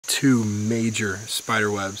2 major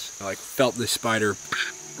spider webs. I like felt this spider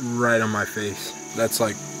right on my face. That's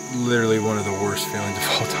like literally one of the worst feelings of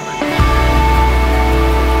all time.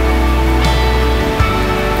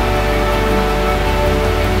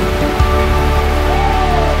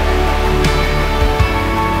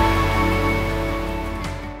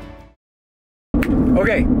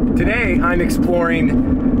 Okay, today I'm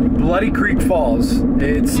exploring Bloody Creek Falls.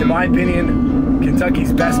 It's, in my opinion,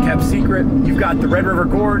 Kentucky's best kept secret. You've got the Red River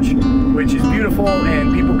Gorge, which is beautiful,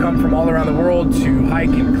 and people come from all around the world to hike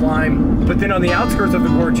and climb. But then on the outskirts of the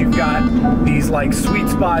gorge, you've got these like sweet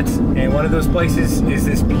spots, and one of those places is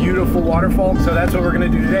this beautiful waterfall. So that's what we're gonna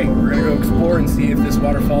do today. We're gonna go explore and see if this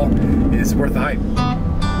waterfall is worth the hype.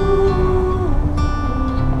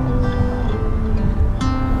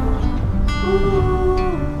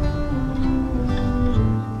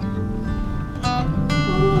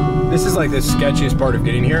 This is like the sketchiest part of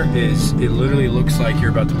getting here. Is it literally looks like you're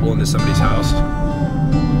about to pull into somebody's house,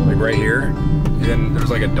 like right here, and then there's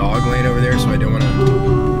like a dog laying over there, so I don't want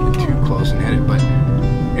to get too close and hit it, but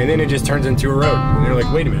and then it just turns into a road, and they're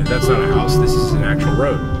like, wait a minute, that's not a house, this is an actual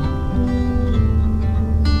road.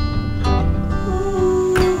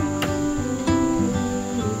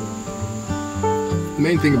 The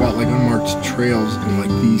main thing about like unmarked trails and like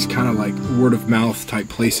these kind of like word of mouth type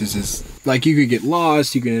places is like you could get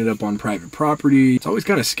lost, you can end up on private property. It's always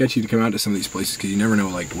kind of sketchy to come out to some of these places because you never know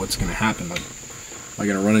like what's going to happen. Like, am I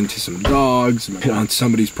going to run into some dogs? Am I on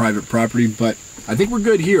somebody's private property? But I think we're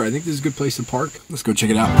good here. I think this is a good place to park. Let's go check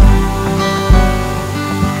it out.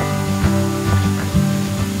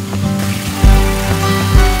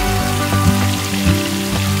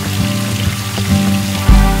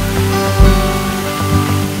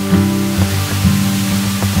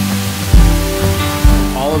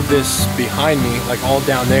 This behind me, like all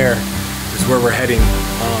down there, is where we're heading.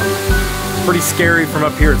 It's pretty scary from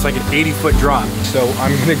up here. It's like an 80-foot drop. So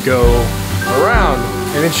I'm gonna go around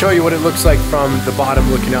and then show you what it looks like from the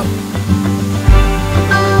bottom looking up.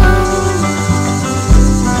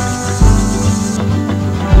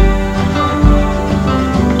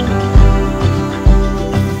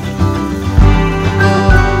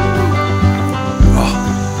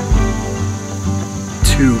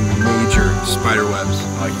 Spider webs.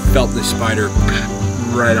 I like felt this spider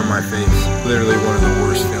right on my face. Literally one of the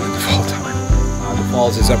worst feelings of all time. The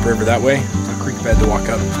falls is upriver that way. It's a creek bed to walk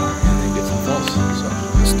up and then get to the falls. So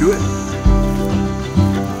let's do it.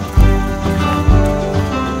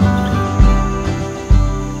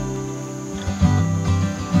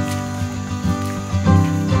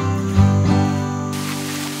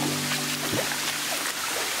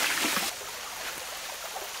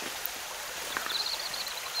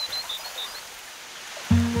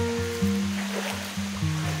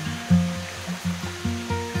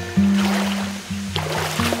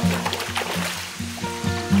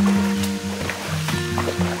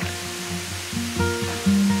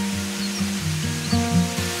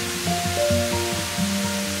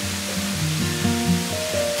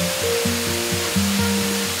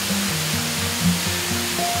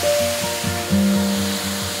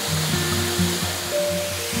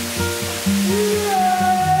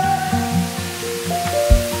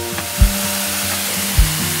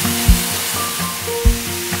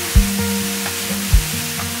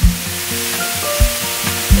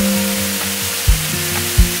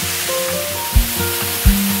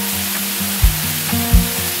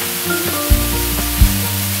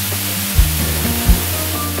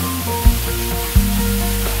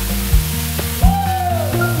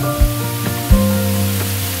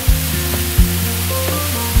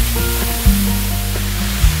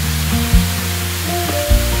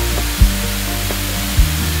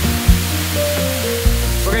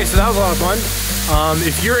 So that was a lot of fun.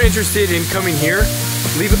 If you're interested in coming here,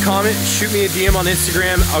 leave a comment, shoot me a DM on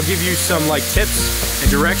Instagram. I'll give you some like tips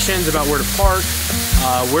and directions about where to park,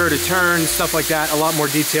 where to turn, stuff like that. A lot more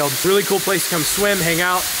detailed. Really cool place to come swim, hang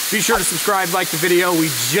out. Be sure to subscribe, like the video.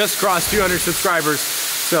 We just crossed 200 subscribers,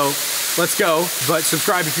 so let's go. But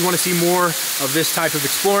subscribe if you want to see more of this type of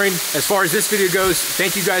exploring. As far as this video goes,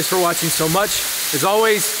 thank you guys for watching so much. As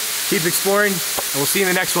always, keep exploring, and we'll see you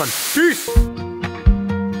in the next one. Peace!